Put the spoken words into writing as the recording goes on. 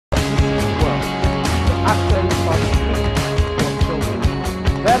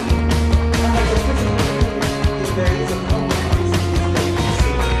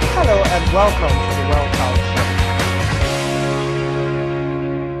welcome to the Well Child Show.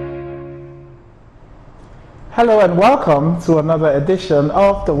 Hello and welcome to another edition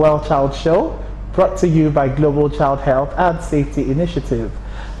of the Well Child Show, brought to you by Global Child Health and Safety Initiative.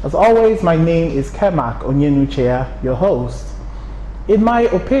 As always, my name is Kemak Onyenuchea, your host. In my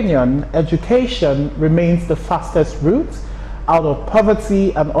opinion, education remains the fastest route out of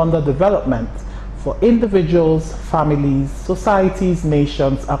poverty and underdevelopment for individuals, families, societies,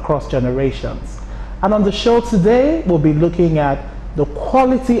 nations across generations. And on the show today, we'll be looking at the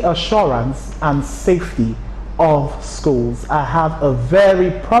quality assurance and safety of schools. I have a very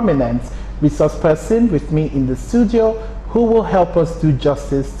prominent resource person with me in the studio who will help us do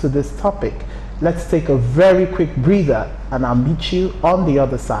justice to this topic. Let's take a very quick breather and I'll meet you on the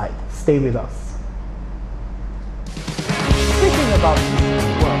other side. Stay with us. Speaking about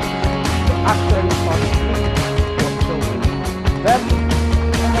this world, the actually possible for children, then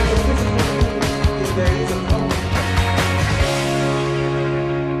there is a problem.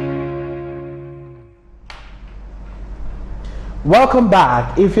 Welcome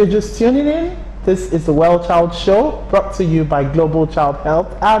back. If you're just tuning in, this is the Well Child Show, brought to you by Global Child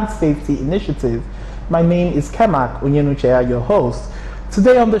Health and Safety Initiative. My name is Kemak Onyenuchea, your host.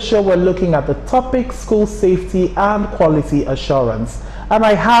 Today on the show, we're looking at the topic school safety and quality assurance. And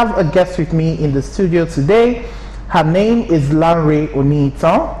I have a guest with me in the studio today. Her name is Olanrewaju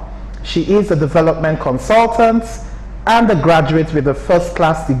Oniyitan. She is a development consultant and a graduate with a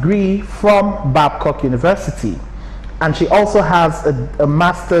first-class degree from Babcock University. And she also has a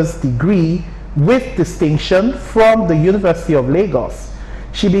master's degree with distinction from the University of Lagos.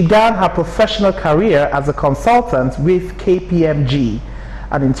 She began her professional career as a consultant with KPMG.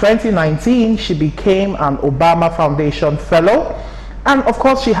 And in 2019, she became an Obama Foundation Fellow. And of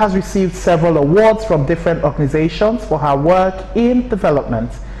course, she has received several awards from different organizations for her work in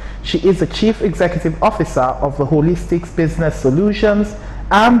development. She is the Chief Executive Officer of the Holistic Business Solutions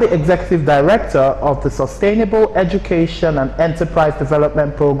and the Executive Director of the Sustainable Education and Enterprise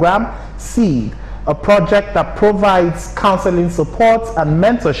Development Program, SEED, a project that provides counseling support and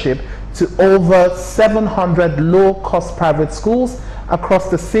mentorship to over 700 low-cost private schools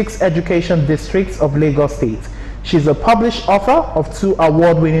across the 6 education districts of Lagos State. She's a published author of 2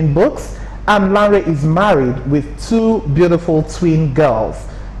 award-winning books, and Lanre is married with 2 beautiful twin girls.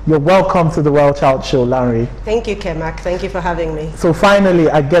 You're welcome to the Well Child Show, Lanre. Thank you, Kemak. Thank you for having me. So finally,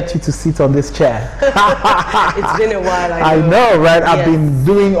 I get you to sit on this chair. It's been a while, I know, right? Yes. I've been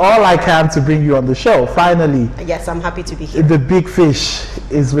doing all I can to bring you on the show, finally. Yes, I'm happy to be here. The big fish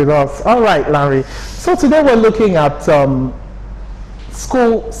is with us. All right, Lanre. So today we're looking at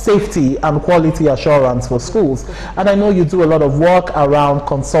school safety and quality assurance for schools. And I know you do a lot of work around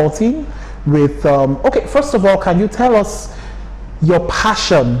consulting with, okay, first of all, can you tell us your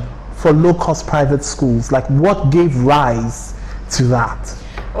passion for low-cost private schools? Like, what gave rise to that?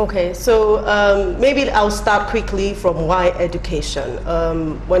 Okay, so maybe I'll start quickly from why education.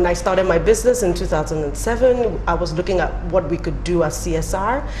 When I started my business in 2007, I was looking at what we could do as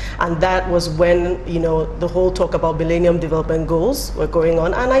CSR, and that was when, you know, the whole talk about Millennium Development Goals were going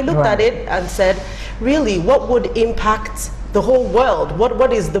on, and I looked at it and said, really, what would impact the whole world?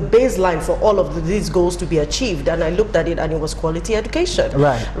 What is the baseline for all of these goals to be achieved? And I looked at it and it was quality education.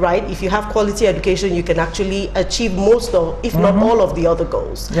 Right? If you have quality education, you can actually achieve most of, if not all of the other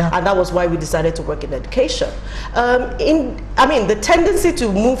goals. And that was why we decided to work in education. I mean, the tendency to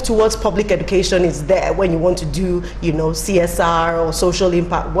move towards public education is there when you want to do, you know, CSR or social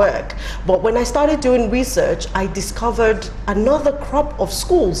impact work. But when I started doing research, I discovered another crop of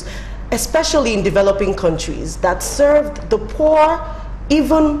schools, especially in developing countries, that served the poor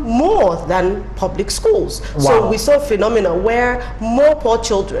even more than public schools. Wow. So we saw a phenomenon where more poor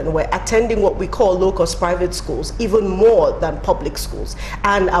children were attending what we call low-cost private schools, even more than public schools.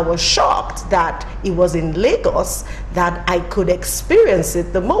 And I was shocked that it was in Lagos that I could experience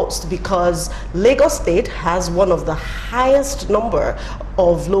it the most, because Lagos State has one of the highest number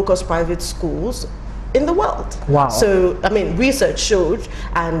of low-cost private schools in the world. Wow. So, I mean, research showed,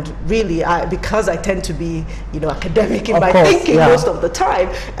 and really, because I tend to be, you know, academic in my thinking most of the time,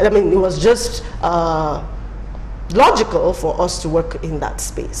 I mean, it was just logical for us to work in that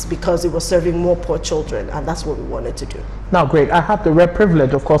space because it was serving more poor children, and that's what we wanted to do. Now, great. I had the rare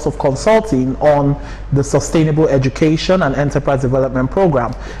privilege, of course, of consulting on the Sustainable Education and Enterprise Development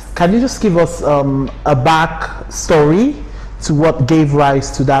Program. Can you just give us a back story to what gave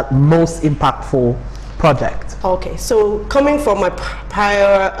rise to that most impactful project? Okay, so coming from my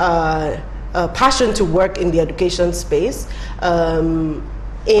prior passion to work in the education space, in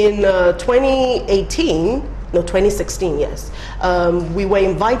 2018, 2016, yes. We were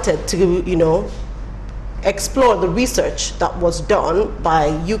invited to, you know, explore the research that was done by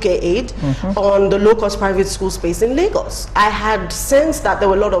UK Aid on the low-cost private school space in Lagos. I had sensed that there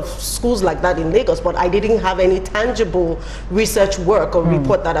were a lot of schools like that in Lagos, but I didn't have any tangible research work or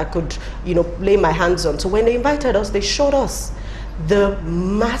report that I could, you know, lay my hands on. So when they invited us, they showed us the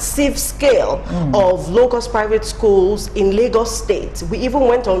massive scale of low-cost private schools in Lagos State. We even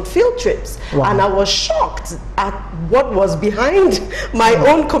went on field trips, and I was shocked at what was behind my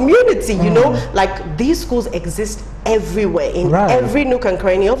own community. You know, like these schools exist everywhere, in every nook and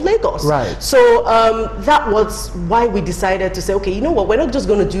cranny of Lagos. So that was why we decided to say, okay, you know what, we're not just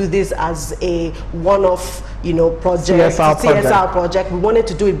going to do this as a one-off, you know, project, CSR project. We wanted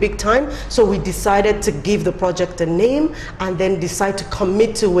to do it big time, so we decided to give the project a name and then decide to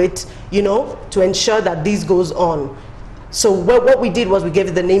commit to it, you know, to ensure that this goes on. So what we did was we gave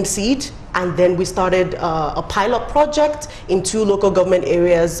it the name Seed, and then we started a pilot project in 2 local government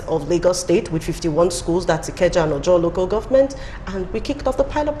areas of Lagos State with 51 schools, that's Ikeja and Ojo local government, and we kicked off the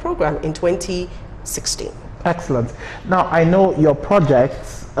pilot program in 2016. Excellent. Now, I know your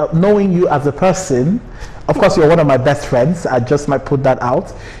projects, knowing you as a person, of course, you're one of my best friends, I just might put that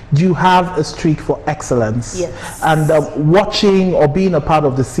out. You have a streak for excellence. Yes. And watching or being a part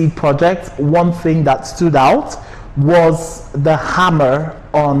of the Seed project, one thing that stood out was the hammer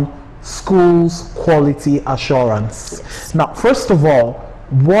on schools' quality assurance. Yes. Now, first of all,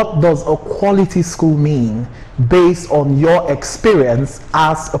 what does a quality school mean based on your experience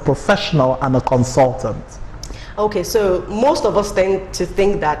as a professional and a consultant? Okay, so most of us tend to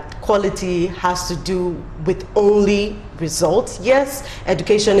think that quality has to do with only results. Yes,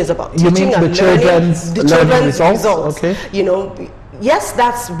 education is about teaching and learning. The children's results. Okay. You know, yes,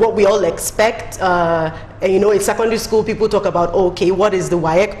 that's what we all expect. You know, in secondary school, people talk about, okay, what is the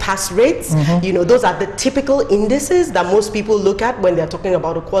WAEC pass rates? You know, those are the typical indices that most people look at when they're talking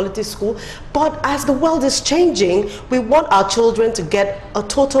about a quality school. But as the world is changing, we want our children to get a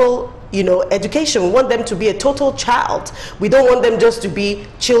total, you know, education. We want them to be a total child. We don't want them just to be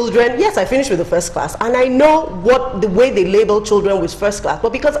children. Yes, I finished with the first class, and I know what the way they label children with first class,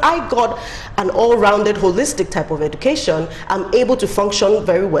 but because I got an all-rounded holistic type of education, I'm able to function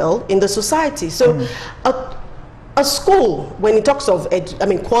very well in the society. So a school, when it talks of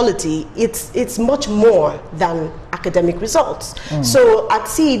quality, it's much more than academic results. So at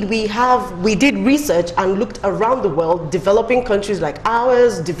Seed, we did research and looked around the world, developing countries like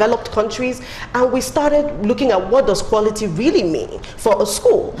ours, developed countries, and we started looking at what does quality really mean for a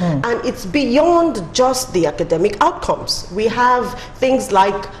school. And it's beyond just the academic outcomes. We have things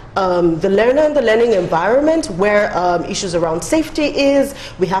like the learner and the learning environment, where issues around safety is.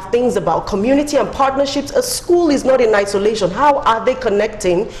 We have things about community and partnerships. A school is not in isolation. How are they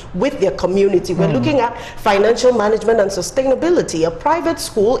connecting with their community? We're looking at financial management and sustainability. A private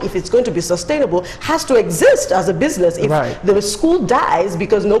school, if it's going to be sustainable, has to exist as a business. If the school dies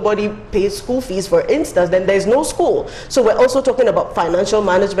because nobody pays school fees, for instance, then there's no school. So we're also talking about financial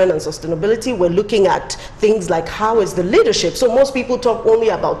management and sustainability. We're looking at things like how is the leadership. So most people talk only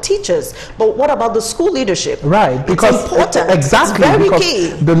about teachers, but what about the school leadership? Right, because it's important. Exactly, it's very because key.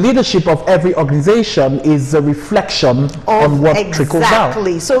 The leadership of every organization is a reflection on what trickles down.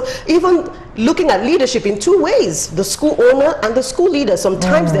 Exactly. So even looking at leadership in 2 ways, the school owner and the school leader.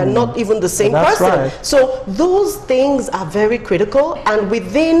 Sometimes they're not even the same person. So those things are very critical, and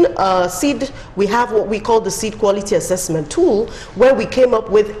within Seed, we have what we call the Seed Quality Assessment Tool, where we came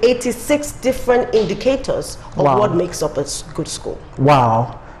up with 86 different indicators of what makes up a good school.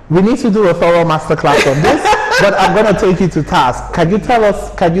 Wow. We need to do a thorough masterclass on this, but I'm going to take you to task. Can you tell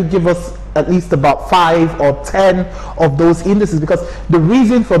us, can you give us at least about 5 or 10 of those indices? Because the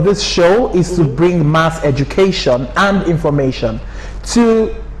reason for this show is to bring mass education and information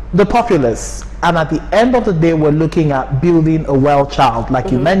to the populace. And at the end of the day, we're looking at building a well child,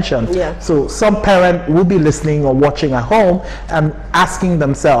 like you mentioned. So some parent will be listening or watching at home and asking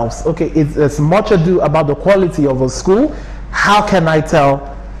themselves, okay, it's as much ado about the quality of a school. How can I tell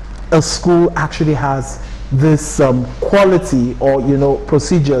a school actually has this quality or, you know,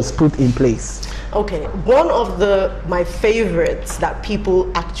 procedures put in place? Okay, one of my favorites that people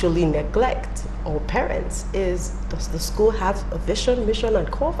actually neglect, or parents, is does the school have a vision, mission,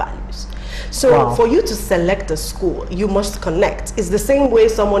 and core values? So for you to select a school, you must connect. It's the same way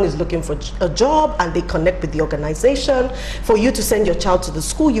someone is looking for a job and they connect with the organization. For you to send your child to the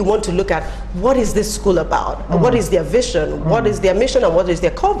school, you want to look at what is this school about? What is their vision? What is their mission? And what is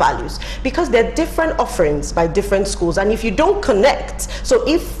their core values? Because there are different offerings by different schools. And if you don't connect, so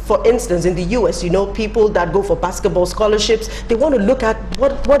if, for instance, in the US, you know, people that go for basketball scholarships, they want to look at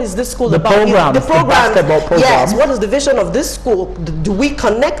what is this school about? The basketball program. Yes, what is the vision of this school? Do we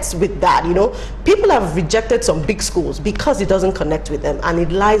connect with that? You know, people have rejected some big schools because it doesn't connect with them, and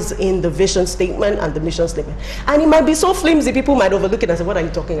it lies in the vision statement and the mission statement. And it might be so flimsy, people might overlook it and say, what are you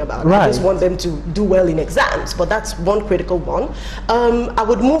talking about? Right. I just want them to do well in exams. But that's one critical one. I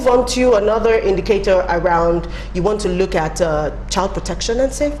would move on to another indicator around, you want to look at child protection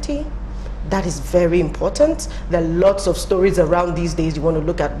and safety. That is very important. There are lots of stories around these days. You want to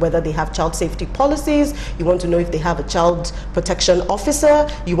look at whether they have child safety policies. You want to know if they have a child protection officer.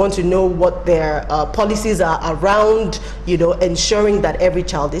 You want to know what their policies are around, you know, ensuring that every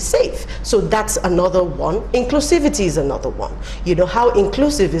child is safe. So that's another one. Inclusivity is another one. You know, how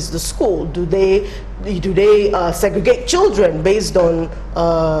inclusive is the school? Do they segregate children based on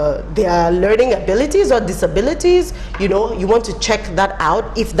their learning abilities or disabilities? You know, you want to check that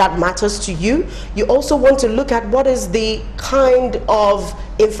out if that matters to you. You also want to look at what is the kind of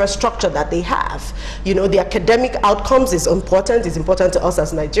infrastructure that they have. You know, the academic outcomes is important. It's important to us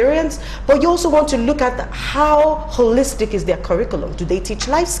as Nigerians, but you also want to look at how holistic is their curriculum. Do they teach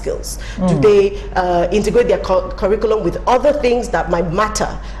life skills? Do they integrate their curriculum with other things that might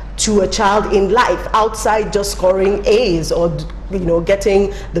matter to a child in life outside just scoring A's or, you know,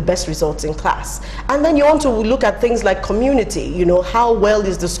 getting the best results in class? And then you want to look at things like community. You know, how well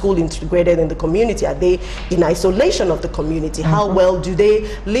is the school integrated in the community? Are they in isolation of the community? How well do they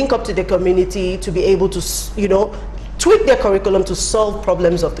link up to the community to be able to, you know, tweak their curriculum to solve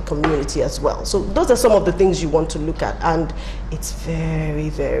problems of the community as well? So those are some of the things you want to look at, and it's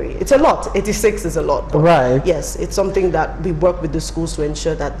it's a lot. 86 is a lot, right? Yes, it's something that we work with the schools to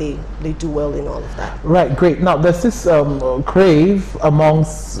ensure that they do well in all of that. Right, great. Now there's this crave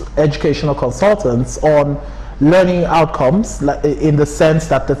amongst educational consultants on learning outcomes, in the sense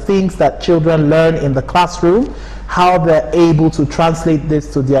that the things that children learn in the classroom, how they're able to translate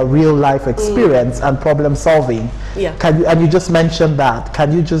this to their real life experience and problem solving. Yeah. And you just mentioned that.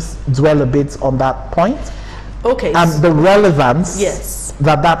 Can you just dwell a bit on that point? Okay. And the relevance yes.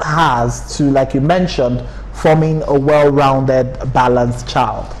 that has to, like you mentioned, forming a well-rounded, balanced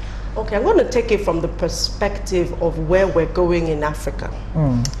child. Okay, I'm going to take it from the perspective of where we're going in Africa.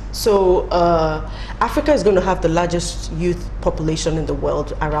 So Africa is going to have the largest youth population in the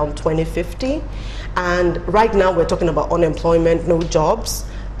world around 2050. And right now we're talking about unemployment, no jobs.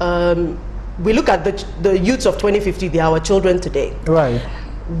 We look at the youths of 2050, they are our children today. Right.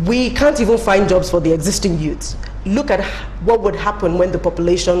 We can't even find jobs for the existing youths. Look at what would happen when the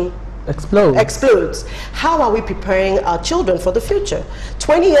population explodes. How are we preparing our children for the future?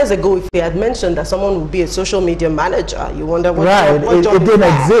 20 years ago, if we had mentioned that someone would be a social media manager, you wonder what job it didn't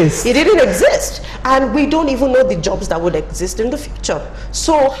exist. It didn't exist. And we don't even know the jobs that would exist in the future.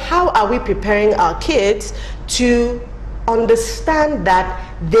 So how are we preparing our kids to understand that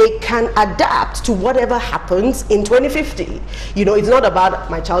they can adapt to whatever happens in 2050? You know, it's not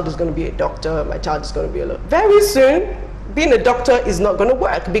about my child is going to be a doctor, my child is going to be a lawyer. Very soon, being a doctor is not going to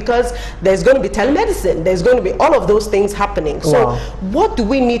work, because there's going to be telemedicine, there's going to be all of those things happening. So what do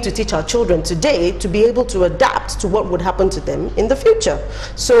we need to teach our children today to be able to adapt to what would happen to them in the future?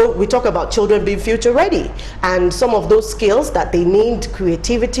 So we talk about children being future ready, and some of those skills that they need: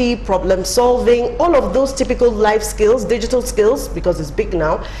 creativity, problem solving, all of those typical life skills, digital skills, because it's big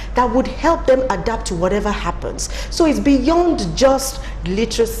now, that would help them adapt to whatever happens. So it's beyond just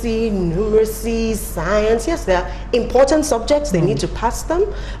literacy, numeracy, science. Yes, they are important subjects, they need to pass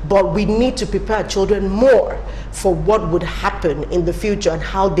them, but we need to prepare children more for what would happen in the future, and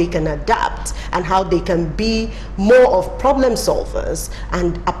how they can adapt, and how they can be more of problem solvers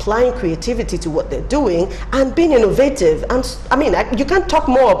and applying creativity to what they're doing and being innovative. And I mean, you can't talk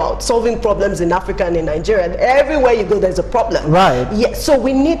more about solving problems in Africa and in Nigeria. And everywhere you go, there's a problem. Right. Yeah, so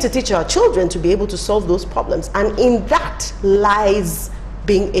we need to teach our children to be able to solve those problems, and in that lies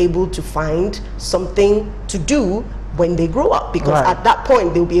being able to find something to do when they grow up, because at that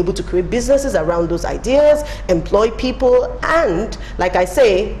point they'll be able to create businesses around those ideas, employ people, and like I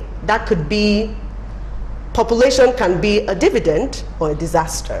say, that could be, population can be a dividend or a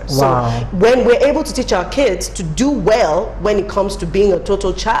disaster. So when we're able to teach our kids to do well when it comes to being a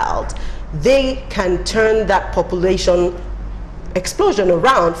total child, they can turn that population explosion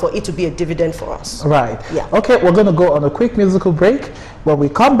around for it to be a dividend for us. Right. Yeah. Okay, we're going to go on a quick musical break. When we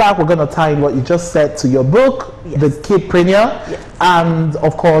come back, we're going to tie in what you just said to your book, Yes. The Kidpreneur, Yes. and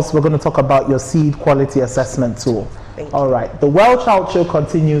of course, we're going to talk about your seed quality assessment tool. Thank you. All right. The Well Child Show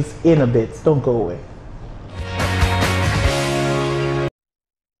continues in a bit. Don't go away.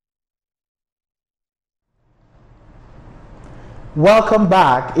 Welcome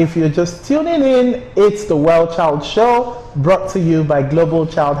back. If you're just tuning in, it's the Well Child Show, brought to you by Global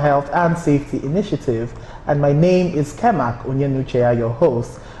Child Health and Safety Initiative. And my name is Kemak Onyenuchea, your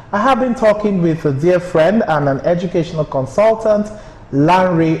host. I have been talking with a dear friend and an educational consultant,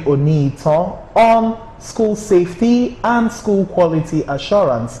 Olanrewaju Oniyitan, on school safety and school quality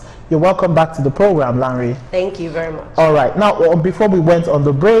assurance. You're welcome back to the program, Lanre. Thank you very much. All right. Now, before we went on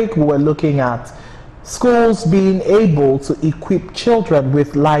the break, we were looking at schools being able to equip children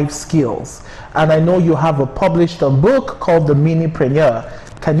with life skills. And I know you have published a book called The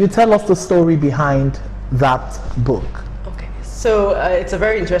Minipreneur. Can you tell us the story behind that book? Okay, so it's a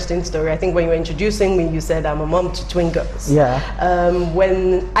very interesting story. I think when you were introducing me, you said I'm a mom to twin girls. Yeah.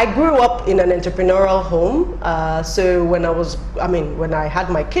 When I grew up in an entrepreneurial home, so when I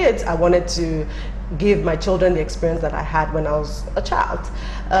had my kids, I wanted to give my children the experience that I had when I was a child.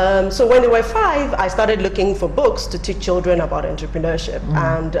 So when they were 5, I started looking for books to teach children about entrepreneurship.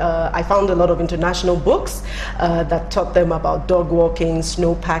 And I found a lot of international books that taught them about dog walking,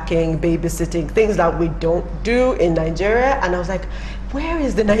 snow packing, babysitting, things that we don't do in Nigeria. And I was like, where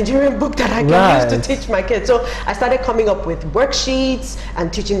is the Nigerian book that I can use to teach my kids? So I started coming up with worksheets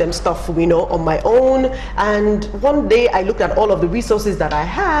and teaching them stuff, on my own. And one day I looked at all of the resources that I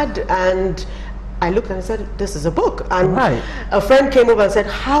had, and I looked and I said, this is a book. And a friend came over and said,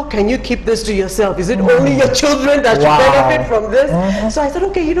 how can you keep this to yourself? Is it only your children that should benefit from this? So I said,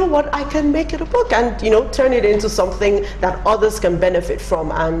 okay, you know what? I can make it a book and, turn it into something that others can benefit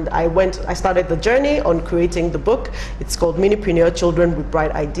from. And I started the journey on creating the book. It's called Minipreneur, Children with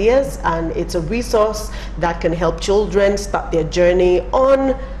Bright Ideas. And it's a resource that can help children start their journey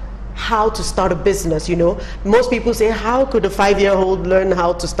on how to start a business. Most people say, how could a 5-year-old learn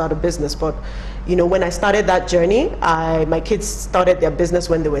how to start a business? But when I started that journey, my kids started their business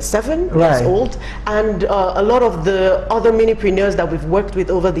when they were 7 years old, and a lot of the other minipreneurs that we've worked with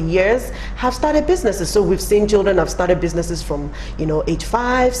over the years have started businesses. So we've seen children have started businesses from age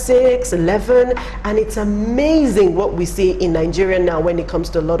 5, 6, 11, and it's amazing what we see in Nigeria now when it comes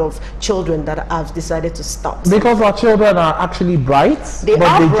to a lot of children that have decided to start. Because our children are actually bright,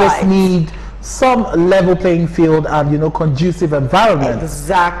 but they just need some level playing field and conducive environment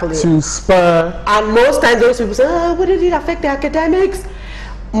to spur. And most times those people say, what did it affect the academics?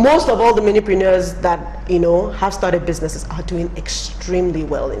 Most of all the minipreneurs that have started businesses are doing extremely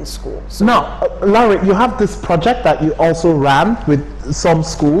well in school. So now, Larry, you have this project that you also ran with some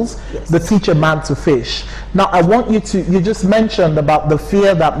schools, the Teach a Man to Fish. Now I want you just mentioned about the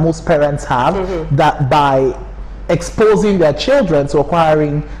fear that most parents have that by exposing their children to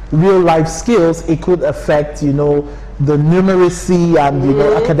acquiring real life skills, it could affect, the numeracy and,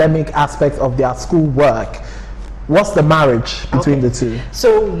 academic aspects of their school work. What's the marriage between the two?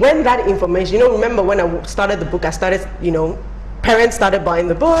 So when that information, remember when I started the book, parents started buying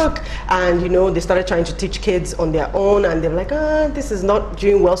the book and, they started trying to teach kids on their own, and they're like, this is not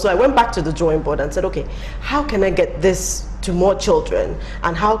doing well. So I went back to the drawing board and said, okay, how can I get this to more children?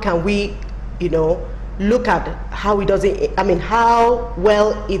 And how can we, look at how how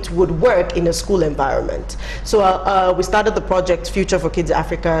well it would work in a school environment. So we started the project Future for Kids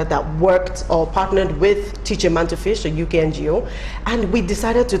Africa that worked or partnered with Teach a Man to Fish, a UK NGO, and we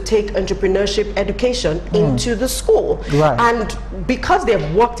decided to take entrepreneurship education into the school. And because they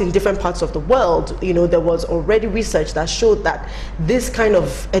have worked in different parts of the world, there was already research that showed that this kind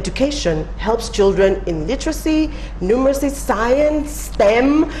of education helps children in literacy, numeracy, science,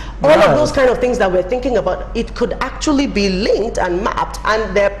 STEM, all of those kind of things that we're thinking about. It could actually be linked and mapped,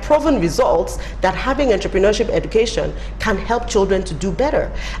 and there are proven results that having entrepreneurship education can help children to do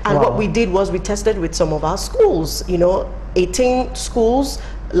better. And what we did was we tested with some of our schools. 18 schools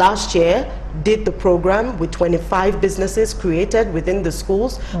last year did the program with 25 businesses created within the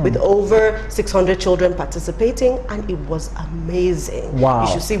schools with over 600 children participating, and it was amazing. You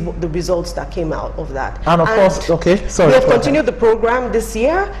should see the results that came out of that. And of course, we have continued the program this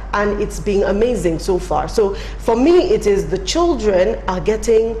year, and it's been amazing so far. So for me, it is the children are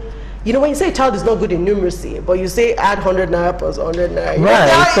getting You know, when you say a child is not good in numeracy, but you say add 100 naira plus 100 naira.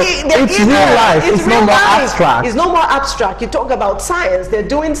 Right. So it's real life. It's no more abstract. It's no more abstract. You talk about science. They're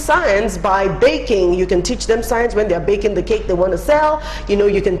doing science by baking. You can teach them science when they're baking the cake they want to sell. You know,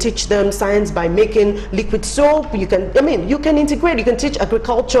 you can teach them science by making liquid soap. You can, I mean, you can integrate. You can teach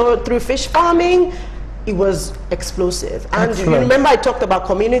agriculture through fish farming. It was explosive. And you remember I talked about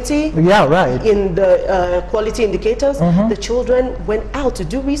community? Yeah, right. In the quality indicators, the children went out to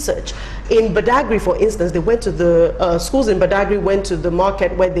do research. In Badagry, for instance, they went to the schools in Badagry went to the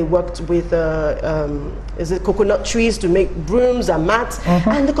market where they worked with coconut trees to make brooms and mats,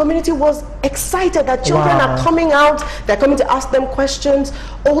 and the community was excited that children are coming out. They're coming to ask them questions.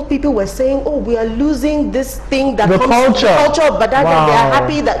 Old people were saying, "Oh, we are losing this thing that comes from the culture of Badagry." They are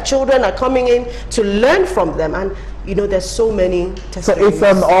happy that children are coming in to learn from them, and you know, there's so many testimonies. So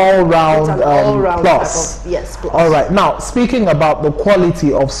it's an all-round plus. Yes, plus. All right. Now, speaking about the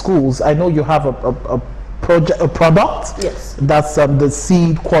quality of schools, I know you have a product. Yes. That's the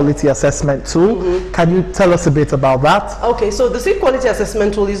seed quality assessment tool. Can you tell us a bit about that? Okay, so the seed quality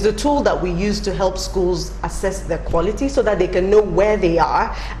assessment tool is the tool that we use to help schools assess their quality so that they can know where they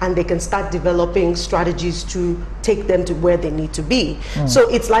are and they can start developing strategies to take them to where they need to be. So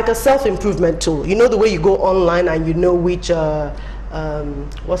it's like a self-improvement tool. You know, the way you go online and you know which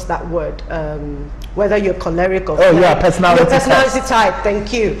what's that word? Whether you're choleric or personality type.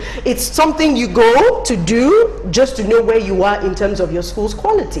 Thank you. It's something you go to do just to know where you are in terms of your school's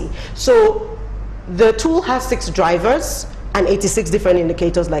quality. So the tool has 6 drivers and 86 different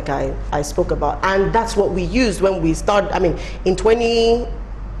indicators, like I spoke about, and that's what we used when we started. I mean,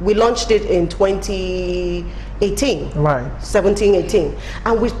 we launched it in 2018, right? 17, 18,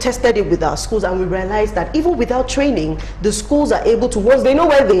 and we tested it with our schools, and we realized that even without training, the schools are able to, once they know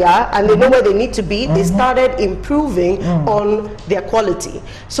where they are and they know where they need to be, they started improving on their quality.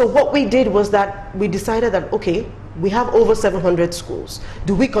 So what we did was that we decided that, okay, we have over 700 schools.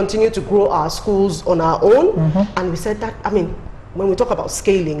 Do we continue to grow our schools on our own? And we said that, I mean, when we talk about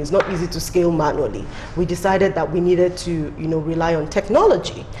scaling, it's not easy to scale manually. We decided that we needed to, you know, rely on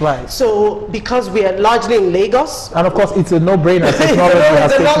technology. Right. So because we are largely in Lagos, and of course it's a no-brainer. Technology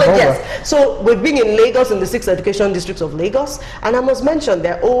has taken over. Yes. So we've been in Lagos, in the 6 education districts of Lagos, and I must mention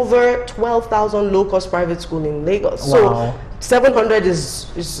there are over 12,000 low-cost private schools in Lagos. Wow. So 700 is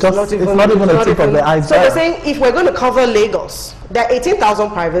not even a tip of the iceberg. So they're saying if we're going to cover Lagos, there are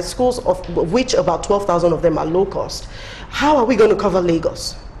 18,000 private schools, of which about 12,000 of them are low cost. How are we going to cover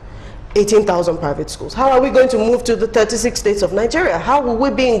Lagos? 18,000 private schools. How are we going to move to the 36 states of Nigeria? How will we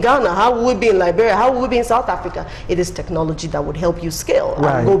be in Ghana? How will we be in Liberia? How will we be in South Africa? It is technology that would help you scale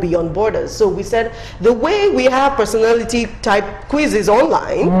and go beyond borders. So we said the way we have personality type quizzes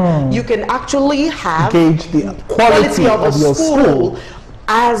online, you can actually have gauge the quality of your school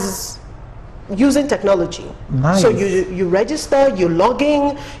as using technology. Nice. So you register, you log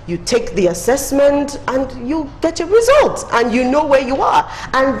in, you take the assessment, and you get your results, and you know where you are.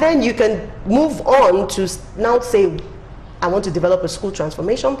 And then you can move on to now say, I want to develop a school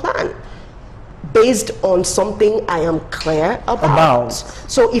transformation plan based on something I am clear about.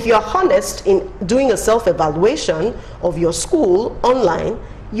 So if you're honest in doing a self-evaluation of your school online,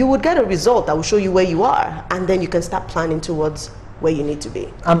 you would get a result that will show you where you are, and then you can start planning towards where you need to be.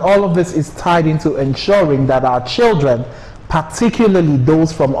 And all of this is tied into ensuring that our children, particularly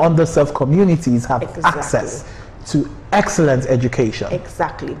those from underserved communities, have access to excellent education.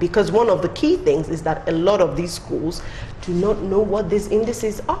 Exactly, because one of the key things is that a lot of these schools do not know what these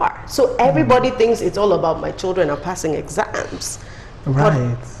indices are. So everybody thinks it's all about my children are passing exams.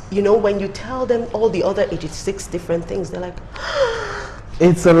 Right. But, you know, when you tell them all the other 86 different things, they're like,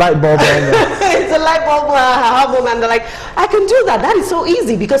 it's a light bulb moment. It's a light bulb moment, and they're like, I can do that. That is so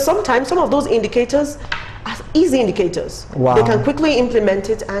easy, because sometimes some of those indicators are easy indicators. Wow. They can quickly implement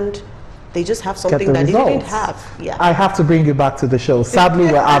it, and they just have something that they didn't have. Yeah. I have to bring you back to the show. Sadly,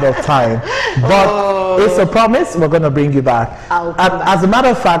 we're out of time. But it's a promise, we're going to bring you back. As a matter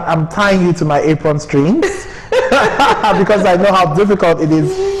of fact, I'm tying you to my apron strings because I know how difficult it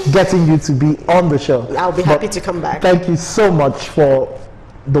is getting you to be on the show. I'll be happy to come back. Thank you so much for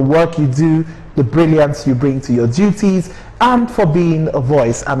the work you do, the brilliance you bring to your duties, and for being a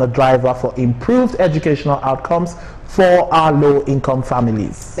voice and a driver for improved educational outcomes for our low-income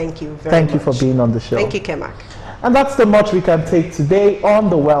families. Thank you very much. Thank you for being on the show. Thank you, Kemak. And that's the much we can take today on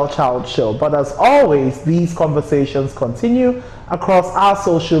the Well Child Show. But as always, these conversations continue across our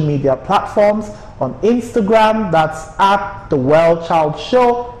social media platforms. On Instagram, that's at the Well Child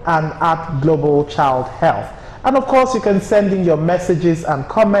Show and at Global Child Health. And of course, you can send in your messages and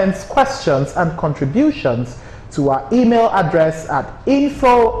comments, questions and contributions to our email address at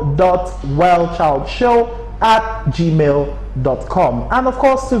info.wellchildshow@gmail.com. And of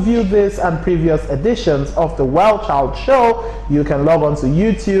course, to view this and previous editions of the Well Child Show, you can log on to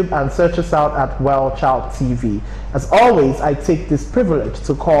YouTube and search us out at Well Child TV. As always, I take this privilege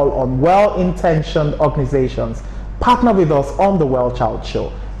to call on well-intentioned organizations. Partner with us on the Well Child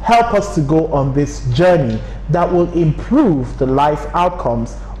Show. Help us to go on this journey that will improve the life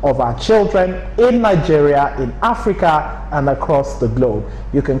outcomes of our children in Nigeria, in Africa, and across the globe.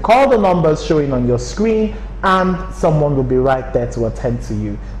 You can call the numbers showing on your screen and someone will be right there to attend to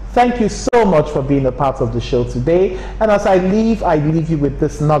you. Thank you so much for being a part of the show today. And as I leave you with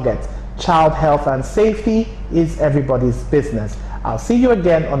this nugget. Child health and safety is everybody's business. I'll see you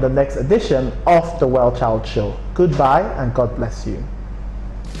again on the next edition of the Well Child Show. Goodbye and God bless you.